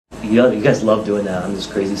You guys love doing that. I'm this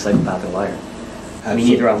crazy psychopath and liar. I mean,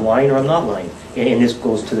 either I'm lying or I'm not lying. And this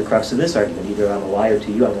goes to the crux of this argument. Either I'm a liar to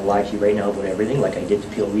you, I'm going to lie to you right now about everything, like I did to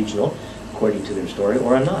Peel Regional, according to their story,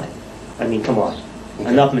 or I'm not. I mean, come on.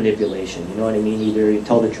 Okay. Enough manipulation, you know what I mean? Either you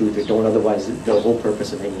tell the truth or don't, otherwise the whole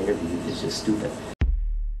purpose of any interview is just stupid.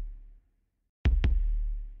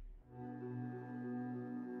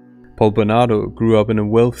 Paul Bernardo grew up in a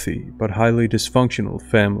wealthy but highly dysfunctional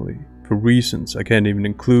family, for reasons I can't even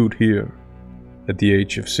include here. At the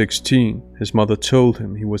age of 16, his mother told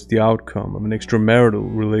him he was the outcome of an extramarital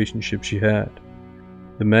relationship she had.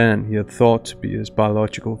 The man he had thought to be his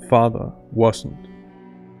biological father wasn't.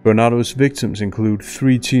 Bernardo's victims include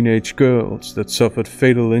 3 teenage girls that suffered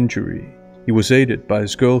fatal injury. He was aided by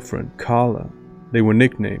his girlfriend, Carla. They were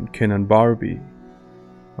nicknamed Ken and Barbie.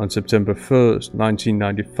 On September 1st,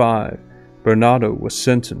 1995, Bernardo was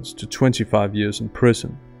sentenced to 25 years in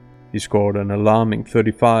prison. He scored an alarming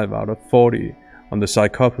 35 out of 40 on the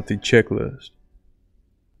psychopathy checklist.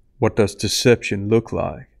 What does deception look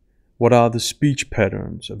like? What are the speech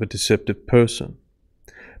patterns of a deceptive person?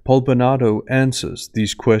 Paul Bernardo answers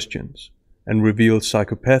these questions and reveals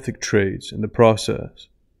psychopathic traits in the process.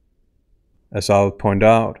 As I'll point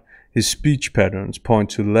out, his speech patterns point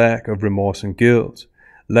to lack of remorse and guilt,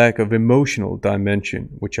 lack of emotional dimension,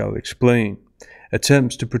 which I'll explain,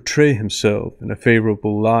 attempts to portray himself in a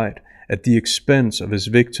favorable light at the expense of his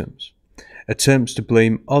victims, attempts to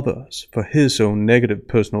blame others for his own negative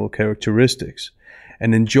personal characteristics,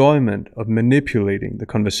 and enjoyment of manipulating the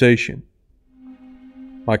conversation.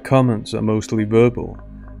 My comments are mostly verbal,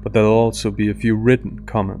 but there'll also be a few written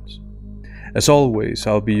comments. As always,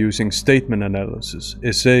 I'll be using statement analysis,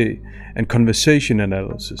 SA, and conversation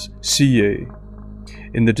analysis, CA.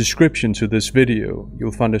 In the description to this video,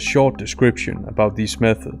 you'll find a short description about these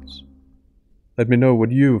methods. Let me know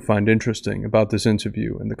what you find interesting about this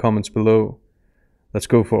interview in the comments below. Let's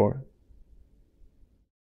go for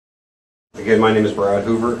it. Again, my name is Brad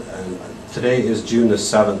Hoover, and today is June the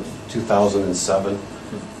 7th, 2007.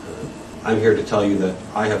 I'm here to tell you that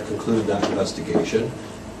I have concluded that investigation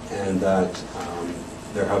and that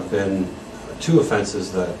there have been 2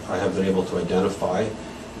 offenses that I have been able to identify,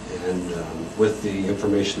 and with the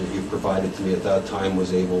information that you provided to me at that time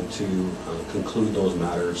was able to conclude those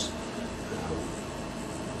matters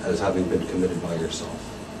as having been committed by yourself.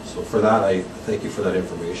 So for that, I thank you for that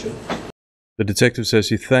information. The detective says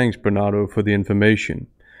he thanks Bernardo for the information.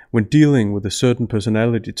 When dealing with a certain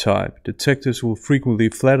personality type, detectives will frequently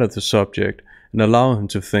flatter the subject and allow him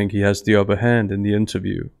to think he has the upper hand in the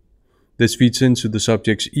interview. This feeds into the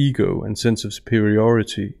subject's ego and sense of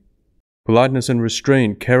superiority. Politeness and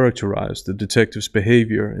restraint characterize the detective's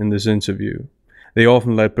behavior in this interview. They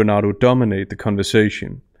often let Bernardo dominate the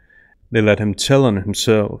conversation. They let him tell on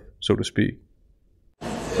himself, so to speak.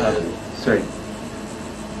 Sorry.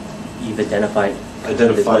 You've identified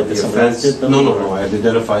the offense? No. I've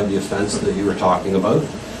identified the offense that you were talking about,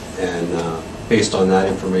 and based on that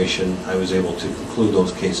information, I was able to conclude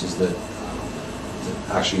those cases that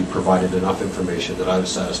actually provided enough information that I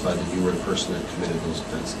was satisfied that you were the person that committed those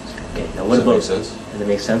offenses. Okay, now what about, does that make sense? And that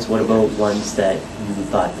makes sense. What about ones that you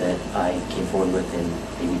thought that I came forward with and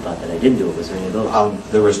maybe thought that I didn't do it? Was there any of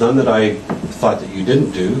those? There was none that I thought that you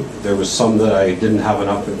didn't do. There was some that I didn't have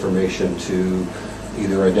enough information to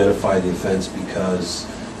either identify the offense because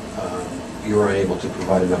you were unable to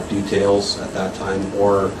provide enough details at that time,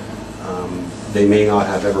 or they may not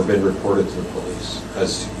have ever been reported to the police.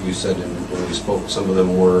 As you said when we spoke, some of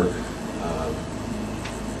them were,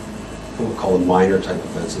 we'll call them minor type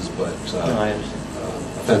offenses, but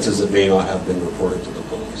offenses that may not have been reported to the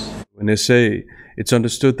police. In SA, it's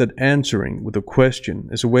understood that answering with a question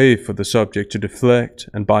is a way for the subject to deflect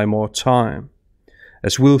and buy more time.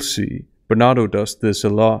 As we'll see, Bernardo does this a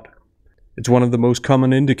lot. It's one of the most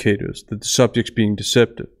common indicators that the subject's being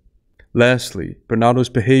deceptive. Lastly, Bernardo's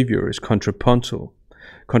behavior is contrapuntal.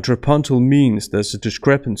 Contrapuntal means there's a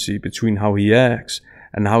discrepancy between how he acts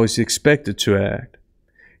and how he's expected to act.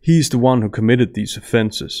 He's the one who committed these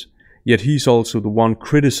offenses, yet he's also the one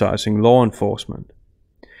criticizing law enforcement.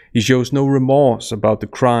 He shows no remorse about the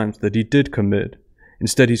crimes that he did commit.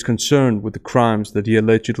 Instead, he's concerned with the crimes that he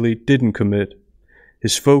allegedly didn't commit.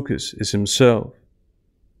 His focus is himself.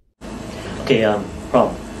 Okay,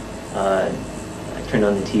 problem. I turned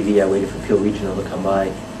on the TV, I waited for Peel Regional to come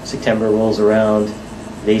by. September rolls around,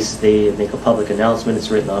 they make a public announcement. It's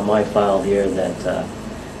written on my file here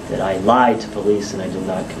that I lied to police and I did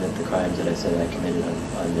not commit the crimes that I said I committed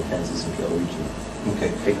on the offenses in Peel Region.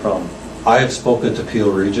 Okay. Big problem. I have spoken to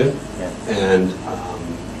Peel Region, and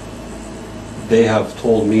they have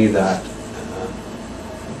told me that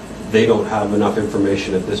they don't have enough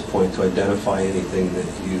information at this point to identify anything that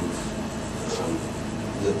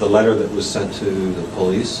the letter that was sent to the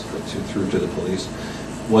police, or through to the police,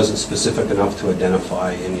 wasn't specific enough to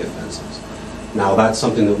identify any offenses. Now that's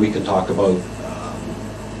something that we can talk about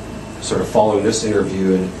sort of following this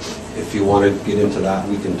interview, and if you want to get into that,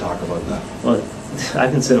 we can talk about that. Well,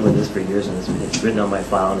 I've been sitting with this for years, and it's written on my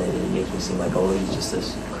file, and it makes me seem like, oh, he's just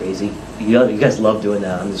this crazy. You guys love doing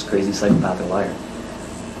that. I'm this crazy psychopathic liar.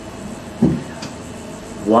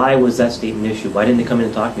 Why was that statement issued? Why didn't they come in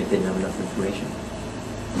and talk to me if they didn't have enough information?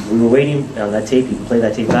 We were waiting on that tape. You can play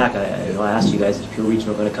that tape back. I asked you guys, is Pure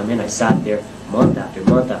Regional going to come in? I sat there month after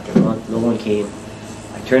month after month. No one came.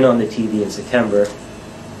 I turned on the TV in September.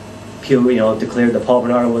 Pure, declared that Paul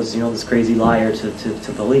Bernardo was, this crazy liar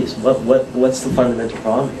to police. What's the fundamental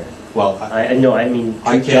problem here? Well, I know. I mean,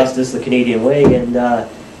 truth, justice, the Canadian way, and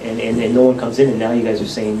no one comes in, and now you guys are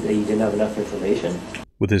saying that you didn't have enough information.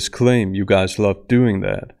 With his claim you guys love doing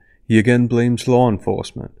that, he again blames law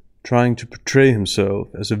enforcement, trying to portray himself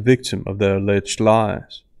as a victim of their alleged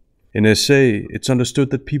lies. In SA, it's understood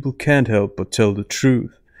that people can't help but tell the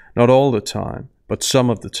truth, not all the time, but some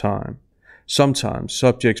of the time. Sometimes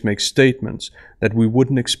subjects make statements that we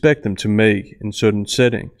wouldn't expect them to make in certain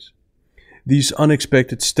settings. These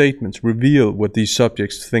unexpected statements reveal what these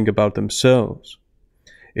subjects think about themselves.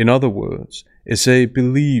 In other words, SA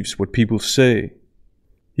believes what people say.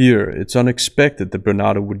 Here, it's unexpected that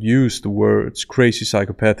Bernardo would use the words crazy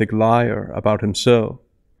psychopathic liar about himself.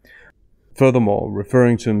 Furthermore,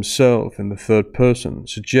 referring to himself in the third person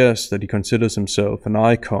suggests that he considers himself an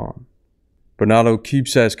icon. Bernardo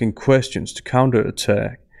keeps asking questions to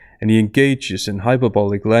counterattack, and he engages in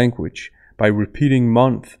hyperbolic language by repeating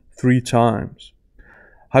month 3 times.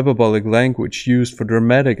 Hyperbolic language used for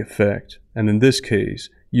dramatic effect, and in this case,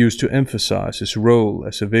 used to emphasize his role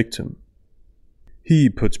as a victim. He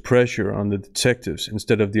puts pressure on the detectives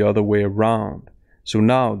instead of the other way around, so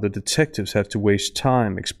now the detectives have to waste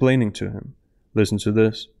time explaining to him. Listen to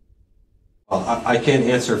this. Well, I can't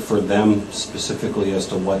answer for them specifically as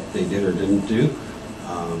to what they did or didn't do.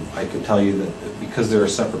 I can tell you that because they're a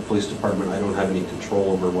separate police department, I don't have any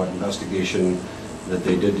control over what investigation that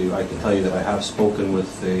they did do. I can tell you that I have spoken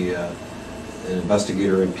with an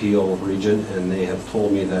investigator in Peel region, and they have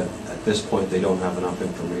told me that at this point they don't have enough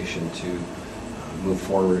information to move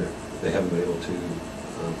forward. They haven't been able to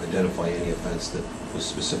identify any offense that was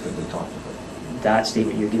specifically talked about. That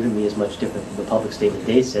statement you're giving me is much different from the public statement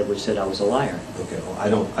they said, which said I was a liar. Okay, well, I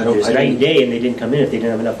don't. There's 90 days and they didn't come in. If they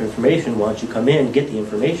didn't have enough information, why don't you come in and get the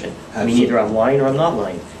information? Absolutely. I mean, either I'm lying or I'm not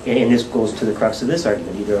lying. And this goes to the crux of this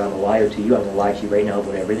argument. Either I'm a liar to you, I'm going to lie to you right now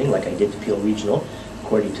about everything, like I did to Peel Regional,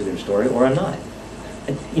 according to their story, or I'm not.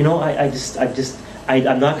 And,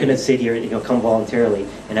 I'm not going to sit here and come voluntarily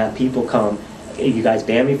and have people come. You guys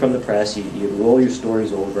ban me from the press, you roll your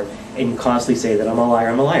stories over, and constantly say that I'm a liar,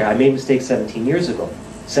 I'm a liar. I made mistakes 17 years ago.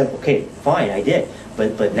 Okay, fine, I did.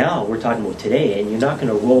 But now we're talking about today, and you're not going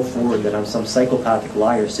to roll forward that I'm some psychopathic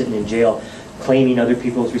liar sitting in jail claiming other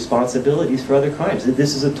people's responsibilities for other crimes.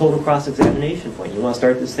 This is a total cross-examination point. You want to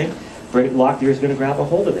start this thing? Locklear is going to grab a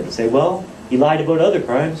hold of it and say, well, he lied about other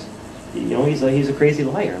crimes. He's a crazy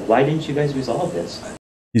liar. Why didn't you guys resolve this?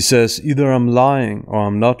 He says either I'm lying or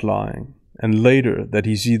I'm not lying, and later that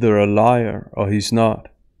he's either a liar or he's not.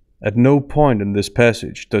 At no point in this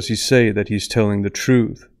passage does he say that he's telling the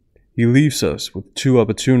truth. He leaves us with 2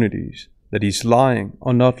 opportunities, that he's lying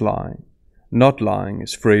or not lying. Not lying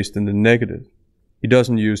is phrased in the negative. He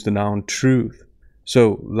doesn't use the noun truth.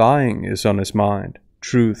 So lying is on his mind,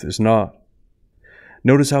 truth is not.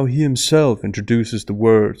 Notice how he himself introduces the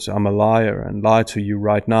words, I'm a liar and lie to you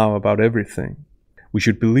right now about everything. We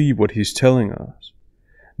should believe what he's telling us.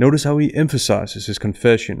 Notice how he emphasizes his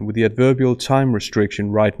confession with the adverbial time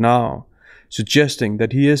restriction right now, suggesting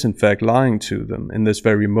that he is in fact lying to them in this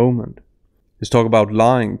very moment. His talk about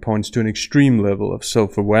lying points to an extreme level of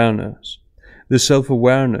self-awareness. This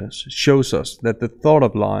self-awareness shows us that the thought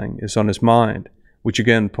of lying is on his mind, which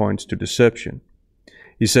again points to deception.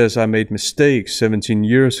 He says, I made mistakes 17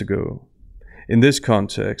 years ago. In this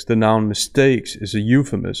context, the noun mistakes is a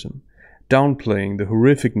euphemism, downplaying the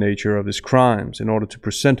horrific nature of his crimes in order to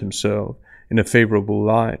present himself in a favorable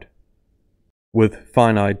light. With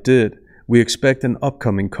fine I did, we expect an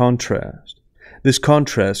upcoming contrast. This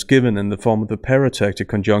contrast given in the form of the paratactic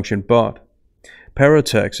conjunction but.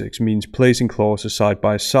 Paratactics means placing clauses side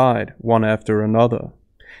by side, one after another.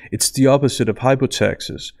 It's the opposite of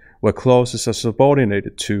hypotaxis, where clauses are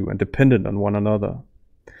subordinated to and dependent on one another.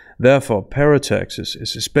 Therefore, parataxis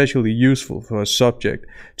is especially useful for a subject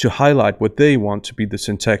to highlight what they want to be the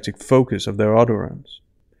syntactic focus of their utterance.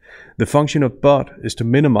 The function of but is to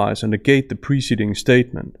minimize and negate the preceding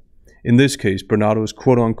statement. In this case, Bernardo is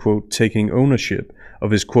quote-unquote taking ownership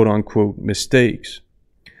of his quote-unquote mistakes.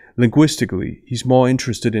 Linguistically, he's more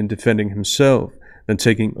interested in defending himself than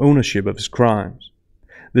taking ownership of his crimes.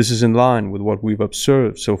 This is in line with what we've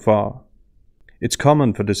observed so far. It's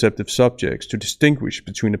common for deceptive subjects to distinguish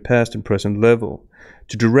between a past and present level,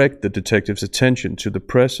 to direct the detective's attention to the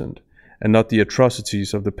present and not the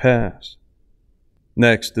atrocities of the past.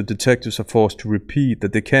 Next, the detectives are forced to repeat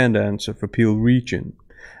that they can't answer for Peel Region.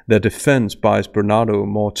 Their defense buys Bernardo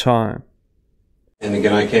more time. And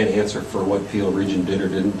again, I can't answer for what Peel Region did or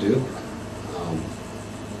didn't do.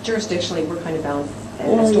 Jurisdictionally, we're kind of bound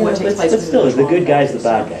as to what takes place. But still, the good guys, the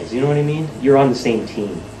bad guys, you know what I mean? You're on the same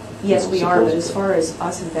team. Yes, we are, but as far as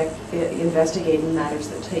us investigating matters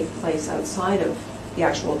that take place outside of the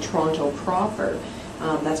actual Toronto proper,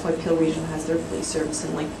 that's why Peel Region has their police service,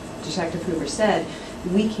 and like Detective Hoover said,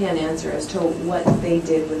 we can't answer as to what they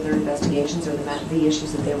did with their investigations or the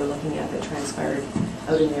issues that they were looking at that transpired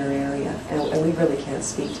out in their area, and we really can't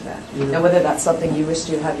speak to that. Mm-hmm. Now, whether that's something you wish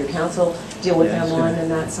to have your counsel deal with them on, and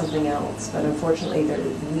that's something else. But unfortunately,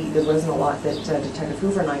 there wasn't a lot that Detective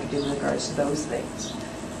Hoover and I could do in regards to those things.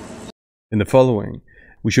 In the following,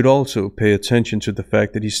 we should also pay attention to the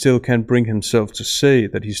fact that he still can't bring himself to say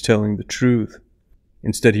that he's telling the truth.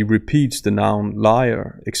 Instead, he repeats the noun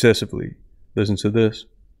liar excessively. Listen to this.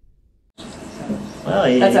 Well,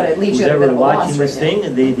 who's ever watching this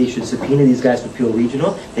thing, they should subpoena these guys for Peel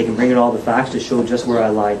Regional. They can bring in all the facts to show just where I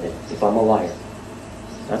lied then, if I'm a liar.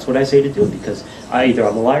 That's what I say to do, because either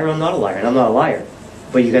I'm a liar or I'm not a liar, and I'm not a liar.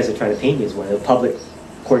 But you guys are trying to paint me as one. The public,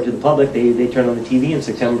 according to the public, they turned on the TV in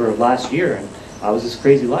September of last year, and I was this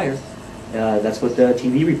crazy liar. That's what the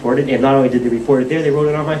TV reported, and not only did they report it there, they wrote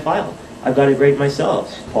it on my file. I've got it right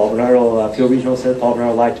myself. Paul Bernardo, Peel Regional said Paul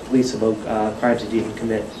Bernardo lied to police about crimes he didn't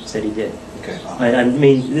commit. Said he did. Okay. I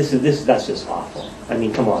mean, that's just awful. I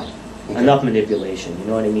mean, come on. Okay. Enough manipulation. You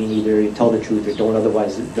know what I mean? Either you tell the truth or don't.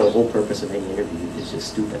 Otherwise, the whole purpose of any interview is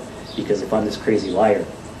just stupid. Because if I'm this crazy liar,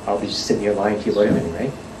 I'll be just sitting here lying to you about everything,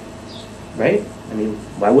 right? Right? I mean,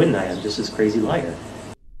 why wouldn't I? I'm just this crazy liar.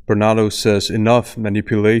 Bernardo says enough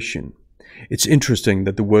manipulation. It's interesting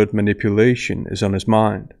that the word manipulation is on his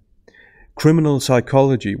mind. Criminal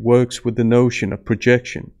psychology works with the notion of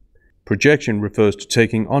projection. Projection refers to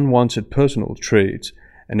taking unwanted personal traits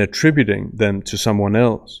and attributing them to someone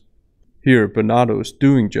else. Here, Bernardo is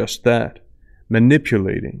doing just that,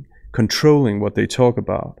 manipulating, controlling what they talk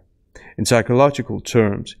about. In psychological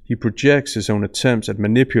terms, he projects his own attempts at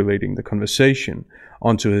manipulating the conversation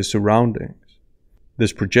onto his surroundings.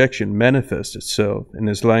 This projection manifests itself in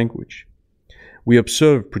his language. We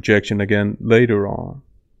observe projection again later on.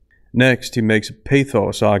 Next, he makes a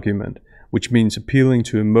pathos argument, which means appealing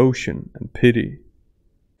to emotion and pity.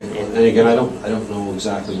 And again, I don't know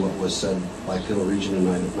exactly what was said by Peel Region,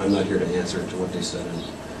 and I'm not here to answer to what they said. And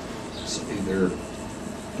it's either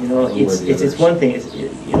it's one thing.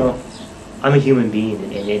 I'm a human being,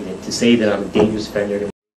 and to say that I'm a dangerous offender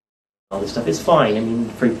and all this stuff is fine. I mean,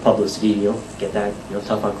 for publicity, get that,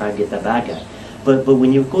 tough on crime, get that bad guy. But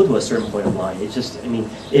when you go to a certain point of line, it's just,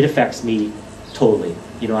 it affects me totally.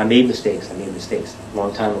 I made mistakes a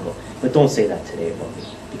long time ago. But don't say that today about me,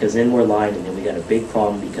 because then we're lying, and then we got a big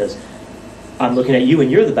problem, because I'm looking at you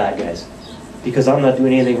and you're the bad guys, because I'm not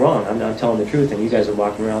doing anything wrong. I'm telling the truth, and you guys are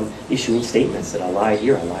walking around issuing statements that I lied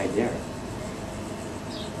here, I lied there.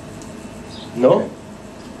 No?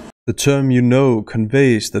 The term "you know"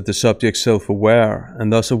 conveys that the subject's self-aware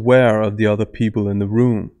and thus aware of the other people in the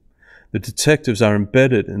room. The detectives are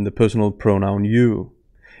embedded in the personal pronoun you.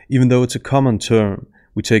 Even though it's a common term,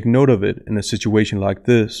 we take note of it in a situation like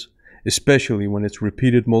this, especially when it's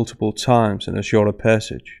repeated multiple times in a shorter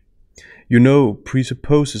passage. You know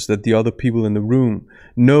presupposes that the other people in the room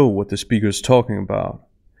know what the speaker is talking about.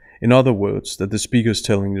 In other words, that the speaker is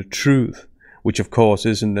telling the truth, which of course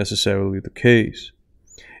isn't necessarily the case.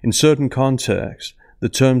 In certain contexts, the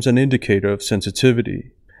term's an indicator of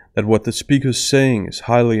sensitivity, that what the speaker is saying is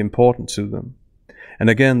highly important to them. And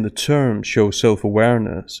again, the term shows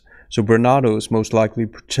self-awareness, so Bernardo is most likely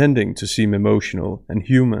pretending to seem emotional and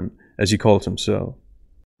human, as he calls himself.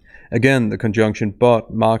 Again, the conjunction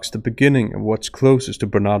but marks the beginning of what's closest to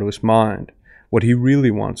Bernardo's mind, what he really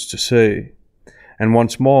wants to say. And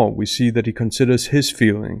once more, we see that he considers his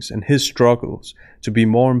feelings and his struggles to be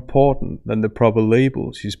more important than the proper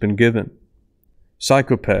labels he's been given.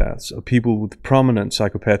 Psychopaths, or people with prominent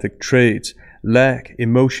psychopathic traits, lack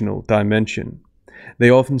emotional dimension.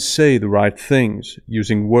 They often say the right things,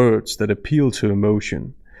 using words that appeal to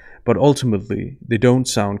emotion, but ultimately they don't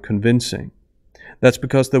sound convincing. That's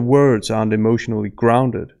because their words aren't emotionally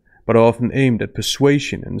grounded, but are often aimed at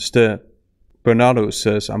persuasion instead. Bernardo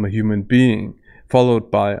says, "I'm a human being," followed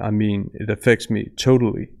by, "I mean, it affects me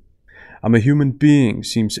totally." "I'm a human being"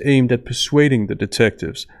 seems aimed at persuading the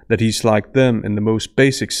detectives that he's like them in the most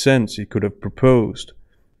basic sense he could have proposed.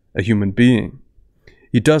 A human being.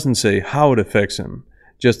 He doesn't say how it affects him,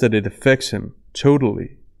 just that it affects him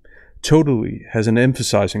totally. Totally has an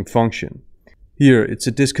emphasizing function. Here it's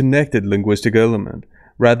a disconnected linguistic element,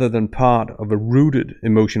 rather than part of a rooted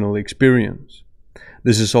emotional experience.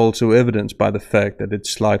 This is also evidenced by the fact that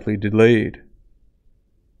it's slightly delayed.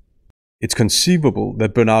 It's conceivable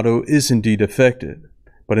that Bernardo is indeed affected,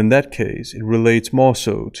 but in that case it relates more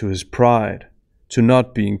so to his pride, to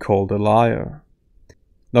not being called a liar.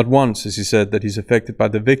 Not once has he said that he's affected by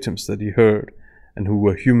the victims that he heard, and who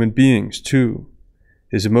were human beings too.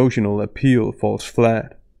 His emotional appeal falls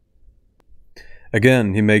flat.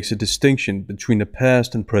 Again, he makes a distinction between a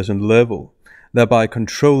past and present level, thereby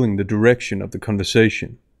controlling the direction of the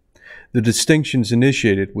conversation. The distinction is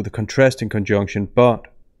initiated with a contrasting conjunction but,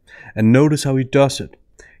 and notice how he does it.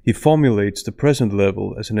 He formulates the present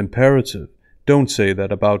level as an imperative, "Don't say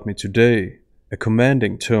that about me today," a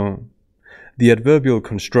commanding tone. The adverbial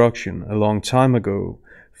construction, a long time ago,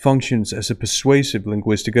 functions as a persuasive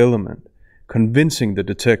linguistic element, convincing the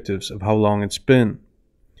detectives of how long it's been.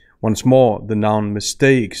 Once more, the noun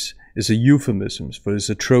mistakes is a euphemism for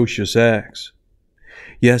his atrocious acts.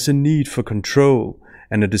 He has a need for control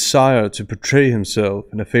and a desire to portray himself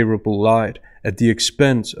in a favorable light at the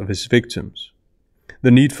expense of his victims.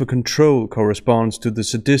 The need for control corresponds to the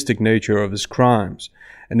sadistic nature of his crimes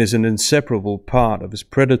and is an inseparable part of his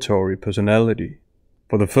predatory personality.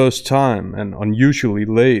 For the first time, and unusually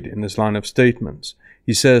late in his line of statements,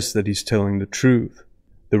 he says that he's telling the truth.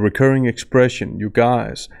 The recurring expression, "you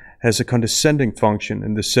guys," has a condescending function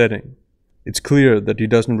in the setting. It's clear that he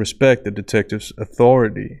doesn't respect the detective's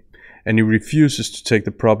authority, and he refuses to take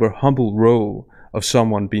the proper humble role of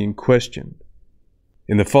someone being questioned.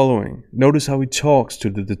 In the following, notice how he talks to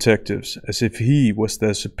the detectives as if he was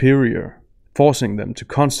their superior, forcing them to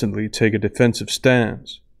constantly take a defensive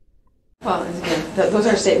stance. Well, and again, those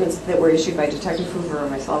are statements that were issued by Detective Hoover or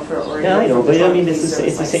myself or Yeah, I know, but I mean,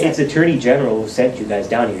 it's Attorney General who sent you guys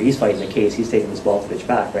down here. He's fighting the case. He's taking this Balkovich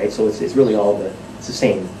back, right? So it's really it's the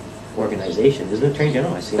same organization, isn't it, Attorney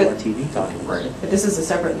General? I see him on TV talking about it. But this is a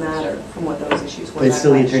separate matter from what those issues were. But it's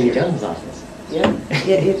still the Attorney General's office. Yeah,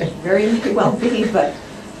 it very may well be, but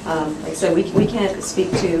like I said, we can't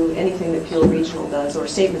speak to anything that Peel Regional does or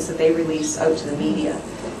statements that they release out to the media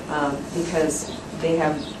because they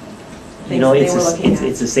have things that they were looking at.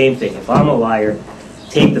 It's the same thing. If I'm a liar,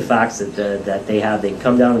 take the facts that they have. They can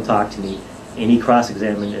come down and talk to me. Any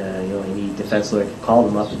cross-examine, any defense lawyer can call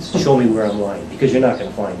them up and show me where I'm lying, because you're not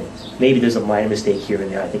going to find it. Maybe there's a minor mistake here and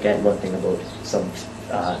there. I think I had one thing about some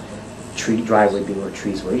driveway below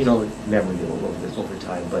trees where, memory over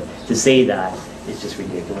time. But to say that is just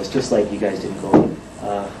ridiculous. Just like you guys didn't go,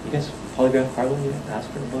 you guys polygraph Carla, you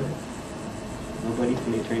asked her about it? Nobody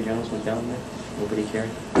from the Attorney General's went down there? Nobody cared?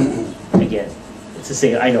 Again, it's the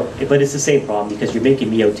same, I know, but it's the same problem because you're making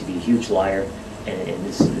me out to be a huge liar, and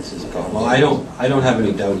this is a problem. Well, I don't have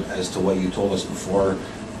any doubt as to what you told us before.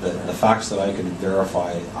 The facts that I could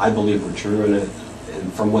verify, I believe were true,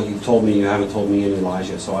 and from what you've told me, you haven't told me any lies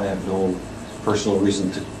yet, so I have no personal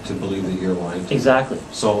reason to believe that you're lying. Exactly.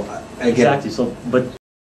 So, again, exactly. So, but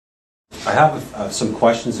I have some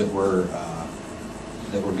questions that were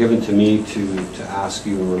given to me to ask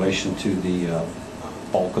you in relation to the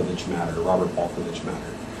Balkovich matter, Robert Balkovich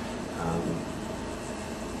matter.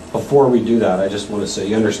 Before we do that, I just want to say,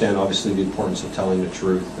 you understand obviously the importance of telling the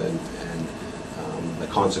truth and the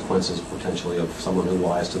consequences potentially of someone who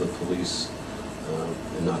lies to the police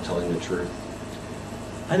and not telling the truth.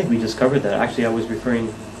 I think we just covered that. Actually, I was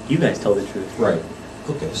referring, you guys tell the truth. Right.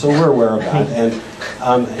 Okay, so we're aware of that. And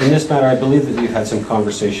in this matter, I believe that you've had some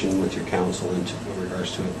conversation with your counsel in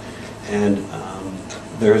regards to it. And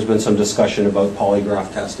there has been some discussion about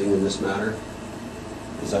polygraph testing in this matter.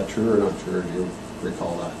 Is that true or not true, or do you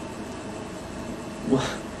recall that? Well,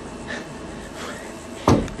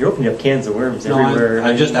 you're opening up cans of worms everywhere.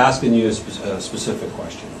 I'm just asking you a specific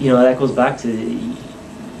question. That goes back to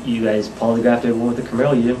you guys polygraphed everyone with the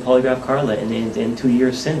Camaro. You didn't polygraph Carla in 2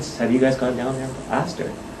 years since. Have you guys gone down there and asked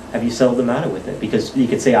her? Have you settled the matter with it? Because you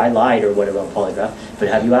could say I lied or whatever on polygraph, but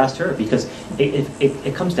have you asked her? Because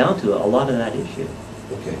it comes down to a lot of that issue.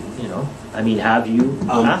 Okay. I mean, have you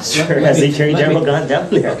asked her? Has the Attorney General gone down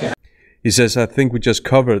there? Okay. He says, "I think we just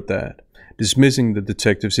covered that," dismissing the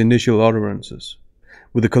detective's initial utterances.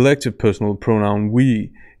 With the collective personal pronoun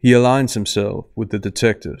we, he aligns himself with the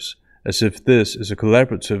detectives, as if this is a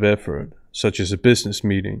collaborative effort, such as a business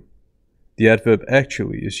meeting. The adverb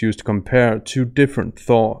actually is used to compare two different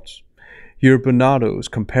thoughts. Here Bernardo is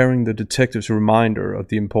comparing the detective's reminder of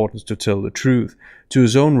the importance to tell the truth to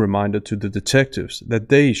his own reminder to the detectives that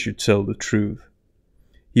they should tell the truth.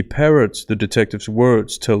 He parrots the detective's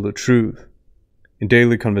words, "tell the truth." In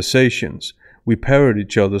daily conversations, we parrot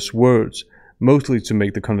each other's words, mostly to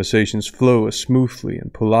make the conversations flow as smoothly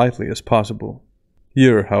and politely as possible.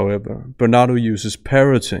 Here, however, Bernardo uses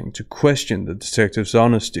parroting to question the detective's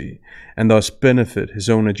honesty and thus benefit his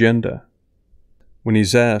own agenda. When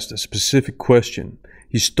he's asked a specific question,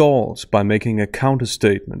 he stalls by making a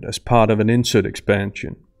counterstatement as part of an insert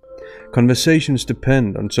expansion. Conversations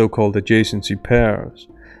depend on so-called adjacency pairs.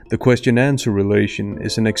 The question-answer relation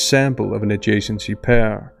is an example of an adjacency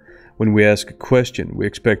pair. When we ask a question, we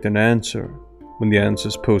expect an answer. When the answer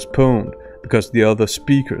is postponed because the other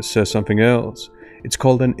speaker says something else, it's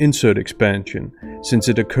called an insert expansion, since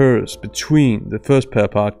it occurs between the first pair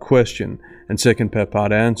part question and second pair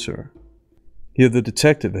part answer. Here the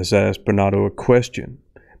detective has asked Bernardo a question,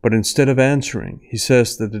 but instead of answering, he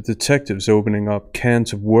says that the detective's opening up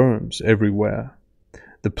cans of worms everywhere.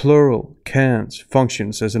 The plural, cans,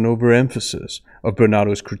 functions as an overemphasis of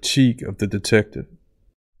Bernardo's critique of the detective.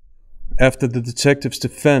 After the detective's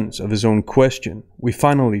defense of his own question, we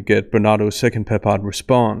finally get Bernardo's second pair part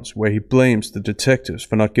response, where he blames the detectives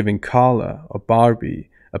for not giving Carla or Barbie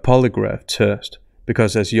a polygraph test,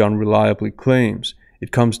 because as he unreliably claims,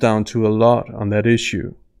 it comes down to a lot on that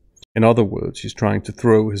issue. In other words, he's trying to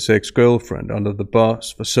throw his ex-girlfriend under the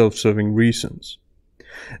bus for self-serving reasons.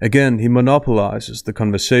 Again, he monopolizes the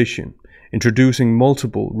conversation, introducing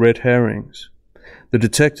multiple red herrings. The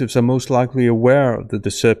detectives are most likely aware of the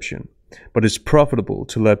deception, but it's profitable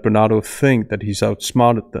to let Bernardo think that he's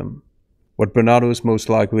outsmarted them. What Bernardo is most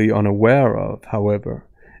likely unaware of, however,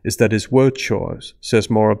 is that his word choice says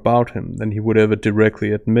more about him than he would ever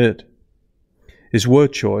directly admit. His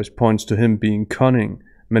word choice points to him being cunning,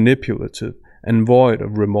 manipulative, and void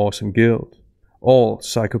of remorse and guilt, all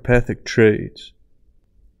psychopathic traits.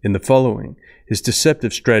 In the following, his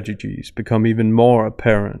deceptive strategies become even more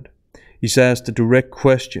apparent. He's asked a direct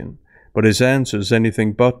question, but his answer is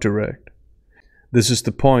anything but direct. This is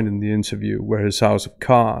the point in the interview where his house of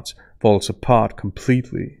cards falls apart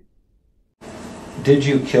completely. Did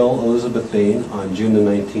you kill Elizabeth Bain on June the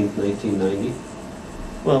 19th, 1990?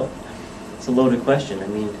 Well, it's a loaded question. I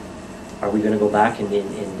mean, are we going to go back and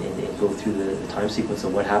go through the time sequence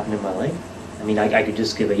of what happened in my life? I mean, I could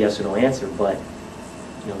just give a yes or no answer, but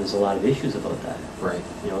there's a lot of issues about that. Right.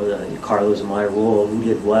 Carlos and my role, who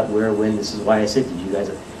did what, where, when. This is why I said, did you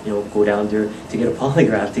guys, go down there to get a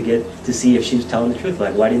polygraph to see if she was telling the truth?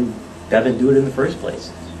 Like, why didn't Bevan do it in the first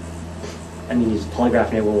place? I mean, he's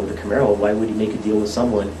polygraphing everyone with a Camaro. Why would he make a deal with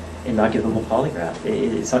someone and not give them a polygraph?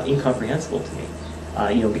 It's not incomprehensible to me.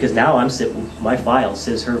 Because now my file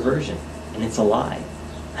says her version, and it's a lie.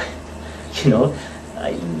 You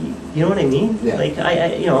know what I mean? Yeah. Like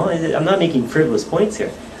I'm not making frivolous points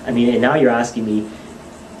here. I mean, and now you're asking me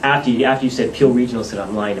after you said Peel Regional said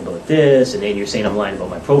I'm lying about this, and then you're saying I'm lying about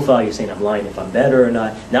my profile. You're saying I'm lying if I'm better or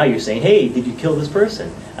not. Now you're saying, hey, did you kill this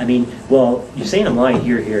person? I mean, well, you're saying I'm lying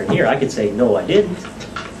here, here, and here. I could say no, I didn't.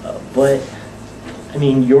 But I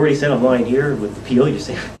mean, you already said I'm lying here with the Peel. You're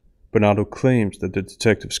saying. Bernardo claims that the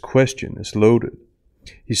detective's question is loaded.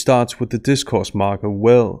 He starts with the discourse marker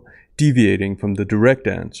well, deviating from the direct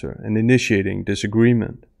answer and initiating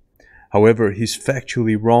disagreement. However, he's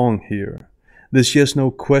factually wrong here. This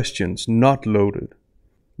yes-no question's not loaded.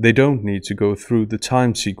 They don't need to go through the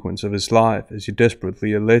time sequence of his life as he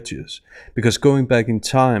desperately alleges, because going back in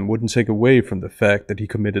time wouldn't take away from the fact that he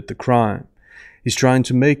committed the crime. He's trying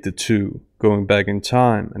to make the two, going back in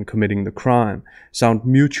time and committing the crime, sound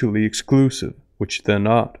mutually exclusive, which they're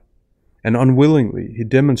not. And unwillingly, he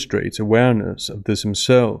demonstrates awareness of this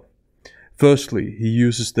himself. Firstly, he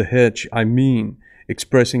uses the hedge "I mean,"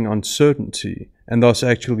 expressing uncertainty, and thus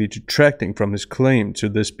actually detracting from his claim to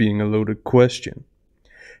this being a loaded question.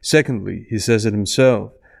 Secondly, he says it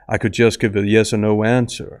himself, "I could just give a yes or no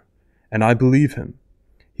answer," and I believe him.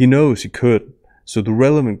 He knows he could, so the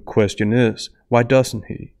relevant question is, why doesn't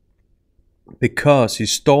he? Because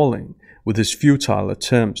he's stalling with his futile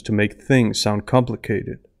attempts to make things sound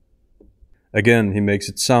complicated. Again, he makes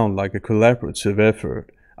it sound like a collaborative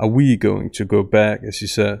effort. Are we going to go back, as he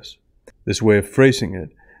says? This way of phrasing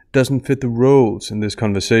it doesn't fit the roles in this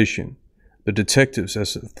conversation, the detectives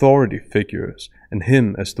as authority figures and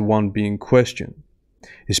him as the one being questioned.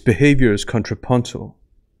 His behavior is contrapuntal.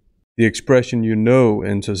 The expression "you know"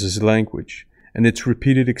 enters his language, and it's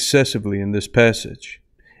repeated excessively in this passage,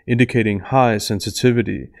 indicating high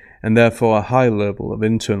sensitivity and therefore a high level of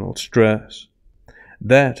internal stress.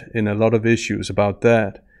 That, in a lot of issues about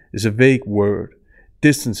that, is a vague word,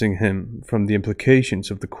 distancing him from the implications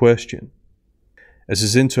of the question. As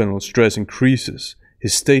his internal stress increases,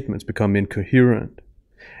 his statements become incoherent,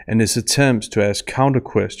 and his attempts to ask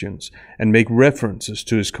counter-questions and make references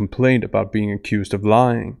to his complaint about being accused of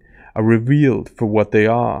lying are revealed for what they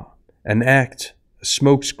are: an act, a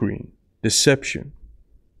smokescreen, deception.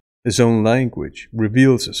 His own language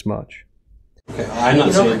reveals as much. Okay, I'm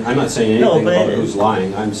not saying anything about who's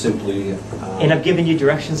lying. I'm simply... and I've given you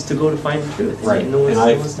directions to go to find the truth. Right. No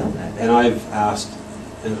one's done that. And I've asked,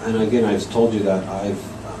 and again, I've told you that I've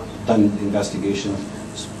done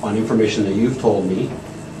investigations on information that you've told me,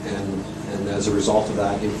 and as a result of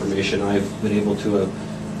that information, I've been able to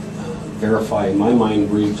verify in my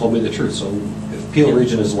mind where you've told me the truth. So if Peel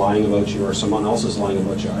Region is lying about you or someone else is lying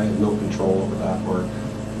about you, I have no control over that, or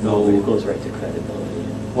no... It goes right to credibility.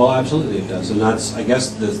 Well, absolutely it does, and that's, I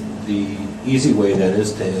guess, the easy way then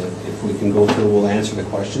is to, if we can go through, we'll answer the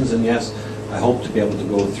questions, and yes, I hope to be able to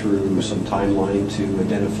go through some timeline to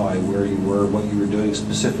identify where you were, what you were doing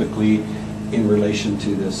specifically in relation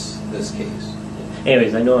to this case.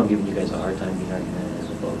 Anyways, I know I'm giving you guys a hard time being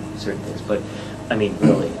argumentative about certain things, but I mean,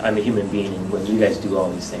 really, I'm a human being, and when you guys do all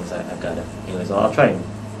these things, I've got to... Anyways, I'll try and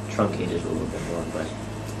truncate it a little bit more, but...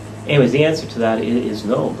 Anyways, the answer to that is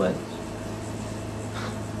no, but...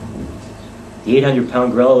 The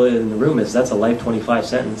 800-pound gorilla in the room that's a life 25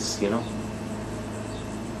 sentence, you know?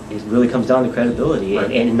 It really comes down to credibility,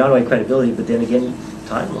 right. and not only credibility, but then again,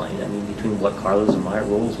 timeline. I mean, between what Carlos and my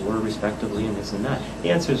roles were respectively and this and that.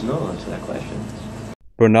 The answer is no to that question.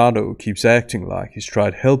 Bernardo keeps acting like he's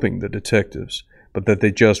tried helping the detectives, but that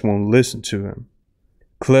they just won't listen to him.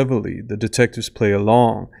 Cleverly, the detectives play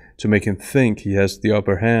along to make him think he has the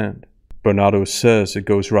upper hand. Bernardo says it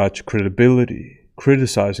goes right to credibility,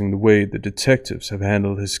 criticizing the way the detectives have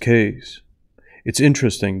handled his case. It's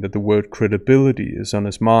interesting that the word credibility is on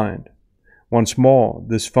his mind. Once more,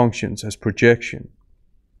 this functions as projection.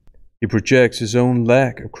 He projects his own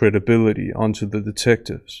lack of credibility onto the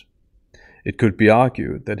detectives. It could be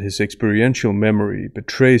argued that his experiential memory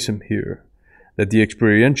betrays him here, that the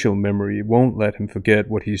experiential memory won't let him forget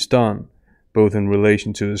what he's done, both in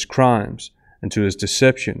relation to his crimes and to his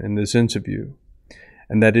deception in this interview,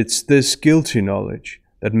 and that it's this guilty knowledge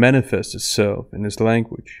that manifests itself in his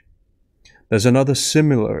language. There's another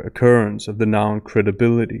similar occurrence of the noun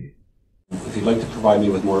credibility. If you'd like to provide me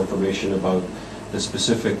with more information about the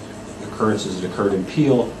specific occurrences that occurred in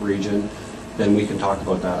Peel Region, then we can talk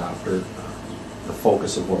about that after the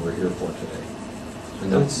focus of what we're here for today.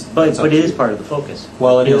 And but it is part of the focus.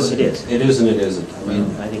 Well, it is. It is. It is and it isn't. I mean,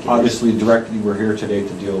 I think obviously, directly we're here today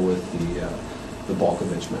to deal with the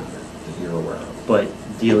Balkovich matter that you're aware of. But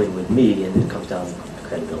dealing with me, and it comes down to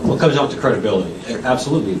credibility. Well, it comes down to credibility.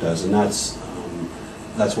 Absolutely, it does, and that's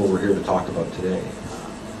what we're here to talk about today.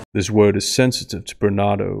 This word is sensitive to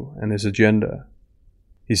Bernardo and his agenda.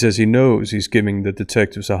 He says he knows he's giving the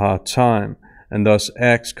detectives a hard time and thus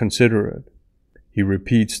acts considerate. He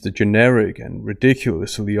repeats the generic and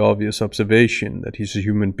ridiculously obvious observation that he's a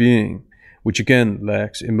human being, which again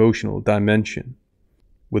lacks emotional dimension.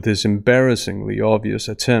 With his embarrassingly obvious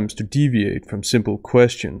attempts to deviate from simple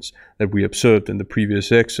questions that we observed in the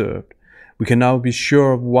previous excerpt, we can now be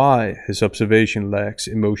sure of why his observation lacks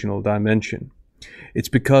emotional dimension. It's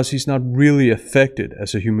because he's not really affected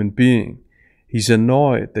as a human being. He's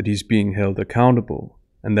annoyed that he's being held accountable,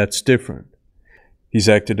 and that's different. He's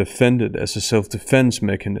acted offended as a self-defense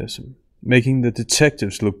mechanism, making the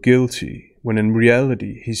detectives look guilty, when in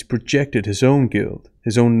reality he's projected his own guilt,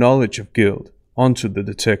 his own knowledge of guilt, onto the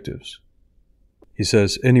detectives. He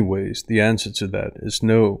says, anyways, the answer to that is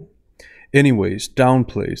no. Anyways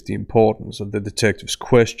downplays the importance of the detective's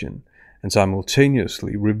question and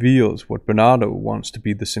simultaneously reveals what Bernardo wants to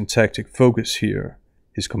be the syntactic focus here,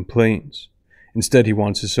 his complaints. Instead, he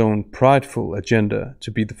wants his own prideful agenda to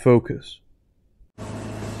be the focus.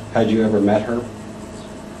 Had you ever met her?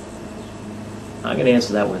 I'm going to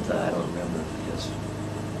answer that with I don't remember, because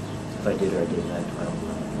if I did or I didn't, I don't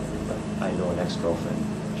remember. But I know an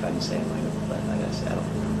ex-girlfriend tried to say I might have, but I got to say I don't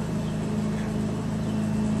remember.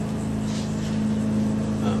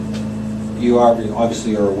 You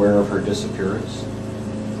obviously are aware of her disappearance.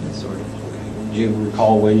 Sort of. Okay. Do you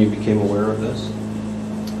recall when you became aware of this?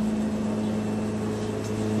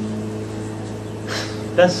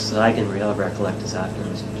 Best I can recollect is after I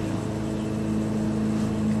was in jail.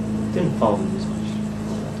 Didn't follow me as much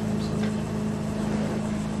all that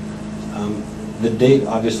time. The date,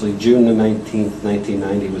 obviously, June the 19th,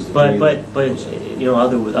 1990 was the date. But you know,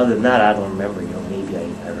 other than that, I don't remember. You know, maybe I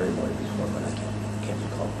heard about it before, but I can't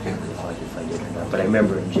recall if I did or not. But I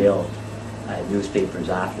remember in jail, newspapers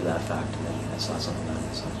after that fact, and then I saw something like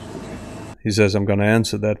that. So. He says I'm gonna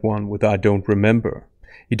answer that one with "I don't remember."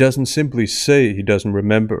 He doesn't simply say he doesn't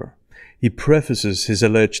remember. He prefaces his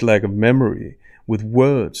alleged lack of memory with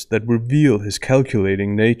words that reveal his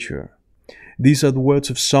calculating nature. These are the words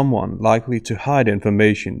of someone likely to hide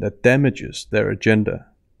information that damages their agenda.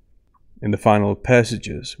 In the final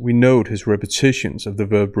passages, we note his repetitions of the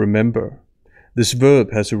verb remember. This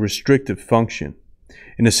verb has a restrictive function.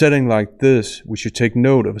 In a setting like this, we should take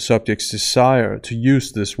note of a subject's desire to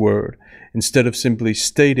use this word instead of simply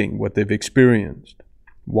stating what they've experienced.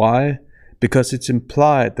 Why? Because it's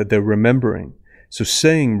implied that they're remembering, so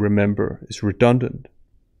saying remember is redundant.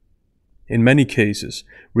 In many cases,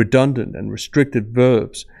 redundant and restricted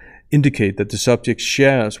verbs indicate that the subject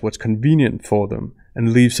shares what's convenient for them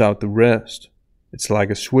and leaves out the rest. It's like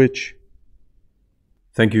a switch.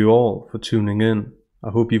 Thank you all for tuning in.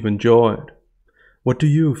 I hope you've enjoyed. What do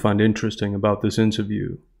you find interesting about this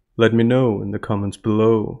interview? Let me know in the comments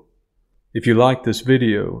below. If you liked this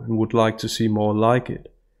video and would like to see more like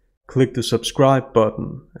it, click the subscribe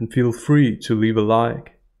button and feel free to leave a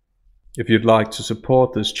like. If you'd like to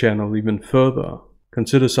support this channel even further,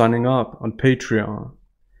 consider signing up on Patreon.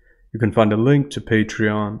 You can find a link to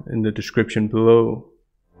Patreon in the description below.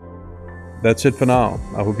 That's it for now.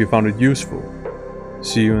 I hope you found it useful.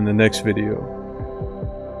 See you in the next video.